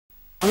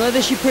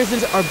Bangladeshi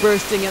prisons are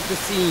bursting at the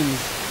seams.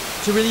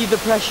 To relieve the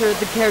pressure,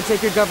 the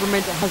caretaker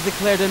government has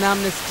declared an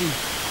amnesty.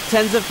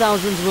 Tens of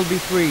thousands will be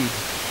freed.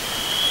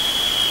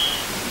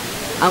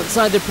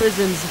 Outside the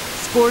prisons,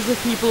 scores of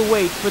people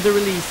wait for the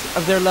release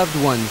of their loved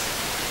ones.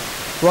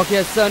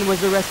 Rokea's son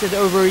was arrested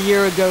over a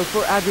year ago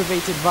for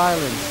aggravated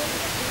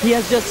violence. He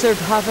has just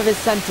served half of his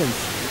sentence,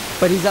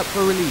 but he's up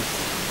for release.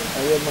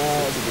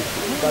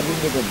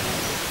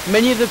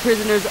 Many of the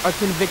prisoners are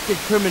convicted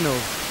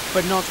criminals,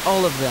 but not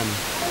all of them.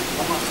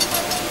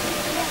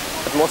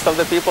 But most of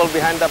the people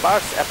behind the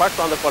bars, apart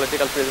from the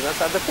political prisoners,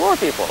 are the poor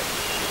people,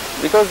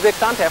 because they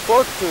can't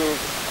afford to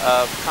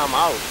come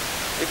out,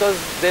 because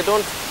they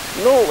don't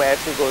know where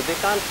to go. They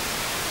can't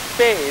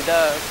pay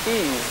the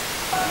fees.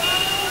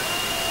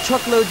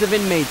 Truckloads of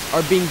inmates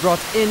are being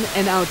brought in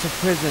and out of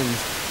prisons.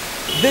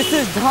 This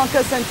is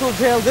Dhaka Central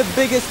Jail, the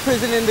biggest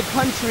prison in the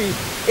country.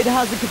 It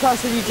has the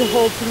capacity to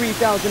hold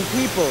 3,000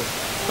 people.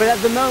 But at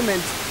the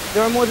moment,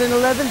 there are more than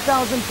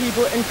 11,000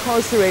 people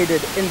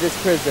incarcerated in this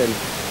prison.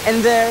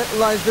 And there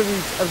lies the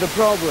root of the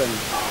problem.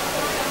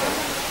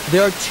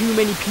 There are too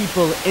many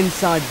people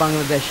inside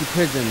Bangladeshi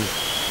prisons.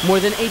 More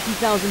than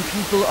 80,000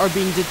 people are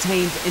being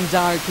detained in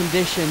dire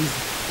conditions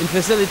in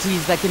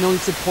facilities that can only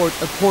support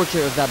a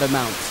quarter of that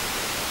amount.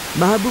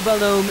 Mahbub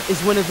Alom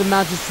is one of the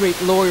magistrate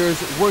lawyers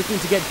working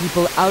to get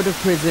people out of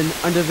prison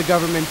under the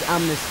government's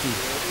amnesty.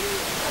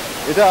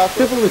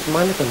 People with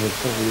minor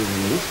convictions will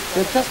be released.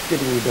 They're just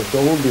getting rid of the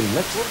old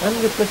inmates and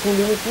replacing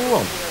them with new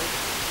ones.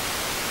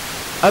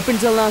 Up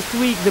until last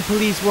week, the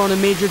police were on a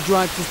major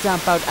drive to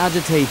stamp out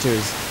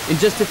agitators. In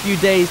just a few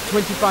days,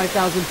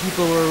 25,000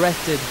 people were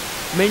arrested,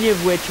 many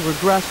of which were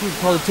grassroots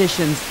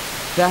politicians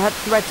that had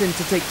threatened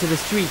to take to the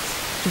streets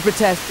to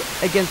protest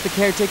against the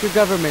caretaker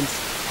government's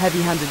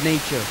heavy-handed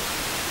nature.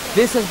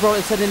 This has brought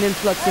a sudden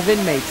influx of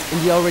inmates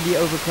in the already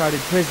overcrowded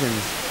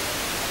prisons.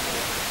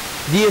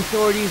 The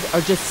authorities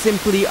are just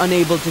simply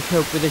unable to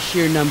cope with the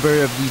sheer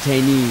number of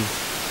detainees.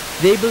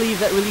 They believe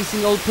that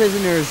releasing old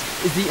prisoners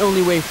is the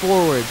only way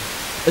forward,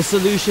 a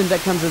solution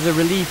that comes as a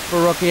relief for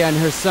Rokeya and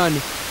her son,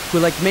 who,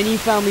 like many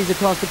families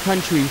across the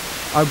country,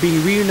 are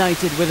being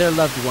reunited with their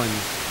loved ones.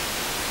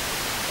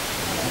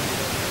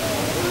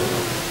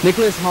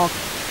 Nicholas Hawk,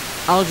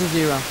 Al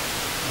Jazeera,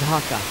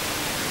 Dhaka.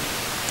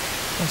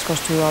 Let's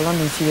cross to our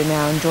London studio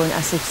now and join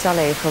Asif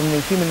Saleh from the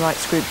human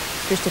rights group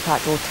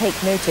Drishtipat, or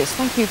Take Notice.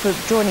 Thank you for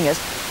joining us.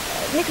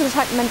 Nicholas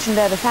Hawk mentioned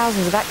there the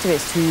thousands of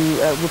activists who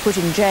were put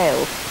in jail.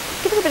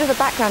 Give us a bit of a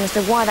background as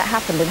to why that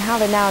happened and how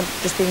they're now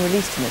just being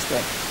released in this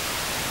way.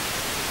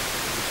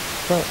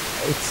 Well,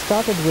 it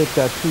started with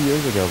 2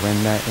 years ago, when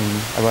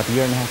about a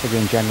year and a half ago,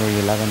 in January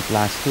 11th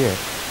last year,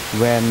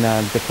 when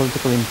the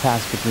political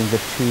impasse between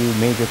the two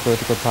major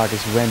political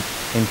parties went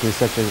into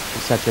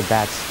such a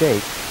bad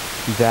state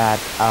that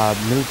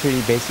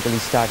military basically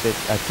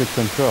took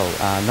control,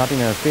 not in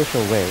an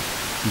official way,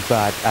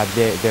 but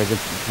there's a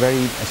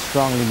very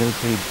strongly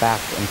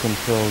military-backed and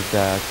controlled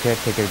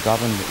caretaker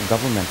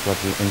government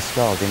was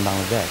installed in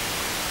Bangladesh.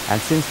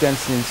 And since then,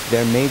 since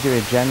their major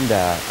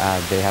agenda,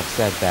 they have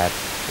said that,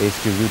 is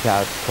to root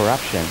out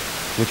corruption,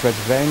 which was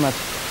very much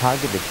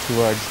targeted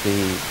towards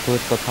the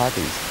political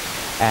parties.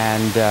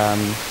 And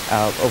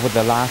over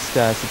the last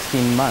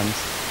 16 months,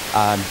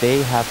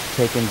 they have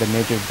taken the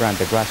major brunt,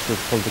 the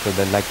grassroots political,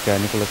 like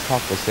Nicholas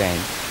Hawk was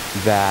saying,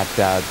 that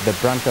the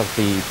brunt of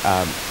the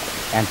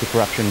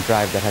anti-corruption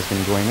drive that has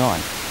been going on.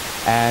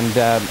 And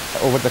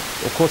over the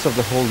course of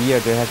the whole year,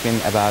 there has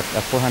been about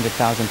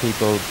 400,000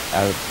 people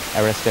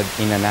arrested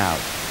in and out.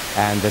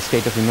 And the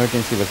state of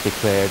emergency was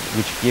declared,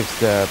 which gives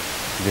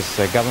this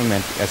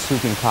government a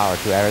sweeping power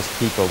to arrest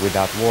people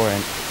without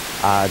warrant,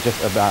 just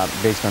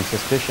based on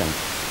suspicion.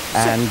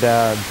 And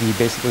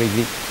basically...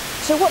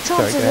 So what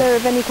chances are there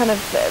of any kind of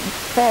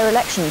fair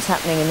elections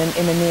happening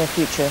in the near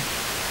future?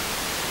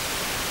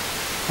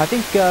 I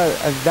think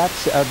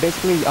that's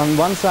basically, on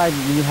one side,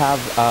 you have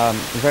a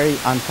very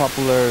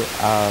unpopular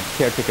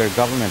caretaker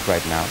government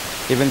right now,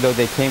 even though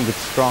they came with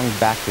strong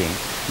backing,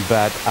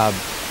 but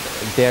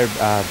they're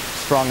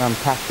strong on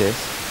practice,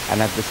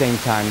 and at the same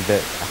time,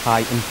 the high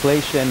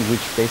inflation,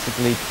 which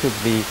basically took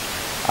the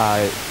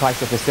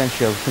price of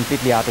essentials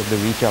completely out of the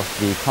reach of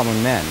the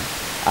common man,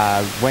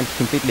 went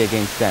completely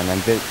against them.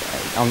 And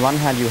on one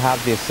hand, you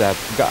have this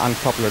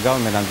unpopular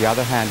government. On the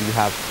other hand, you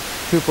have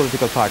two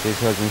political parties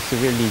who have been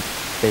severely,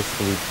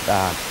 basically,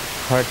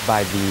 hurt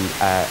by the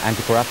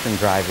anti-corruption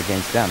drive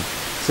against them.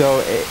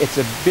 So it's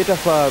a bit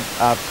of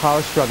a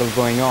power struggle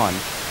going on.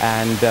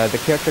 And the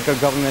caretaker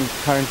government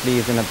currently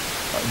is in a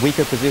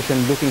weaker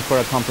position, looking for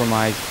a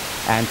compromise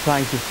and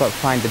trying to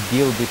find a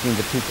deal between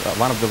the two,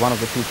 one of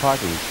the two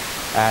parties.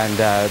 And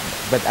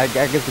but I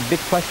guess the big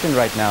question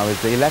right now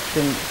is the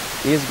election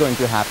is going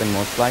to happen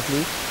most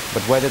likely,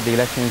 but whether the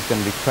election is going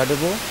to be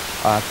credible,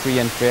 free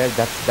and fair,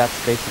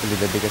 that's basically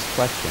the biggest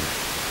question.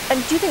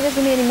 And do you think there's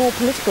going to be any more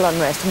political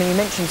unrest? I mean, you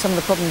mentioned some of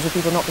the problems with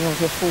people not being able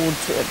to afford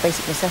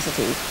basic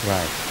necessities.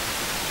 Right.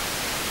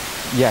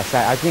 Yes,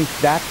 I think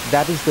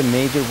that is the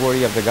major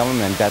worry of the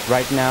government, that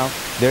right now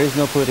there is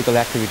no political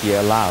activity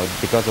allowed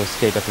because of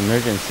state of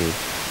emergency.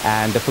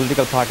 And the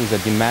political parties are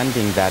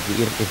demanding that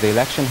if the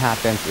election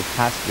happens,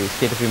 the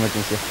state of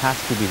emergency has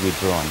to be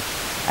withdrawn.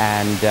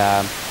 And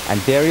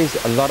there is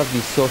a lot of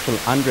the social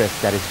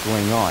unrest that is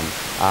going on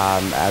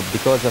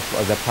because of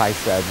the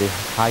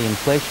high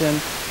inflation.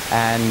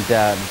 And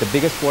the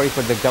biggest worry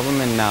for the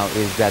government now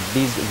is that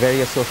these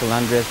various social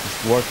unrest,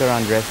 this worker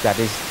unrest that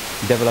is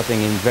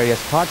developing in various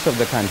parts of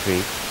the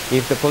country,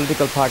 if the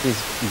political parties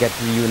get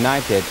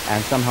reunited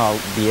and somehow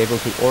be able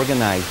to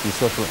organize the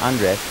social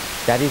unrest,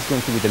 that is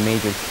going to be the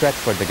major threat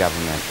for the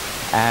government.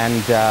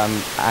 And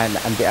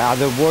the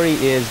other worry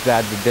is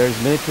that there's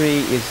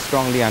military is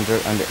strongly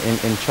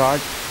in charge,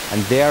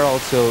 and they are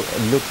also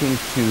looking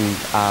to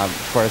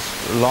for a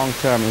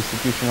long-term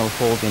institutional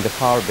hold in the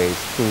power base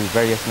through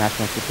various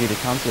national security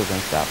councils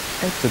and stuff.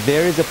 Okay. So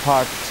there is a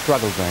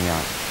struggle going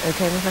on.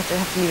 Okay, we'll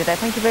have to leave it there.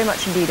 Thank you very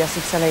much indeed,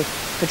 Asif Saleh,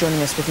 for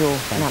joining us with your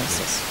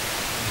analysis.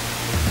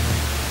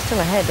 Still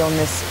ahead on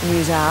this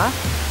news hour.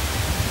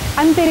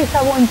 I'm Teresa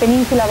Bo in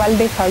Península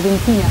Valdez,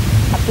 Argentina,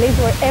 a place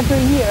where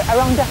every year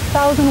around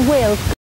 1,000 whales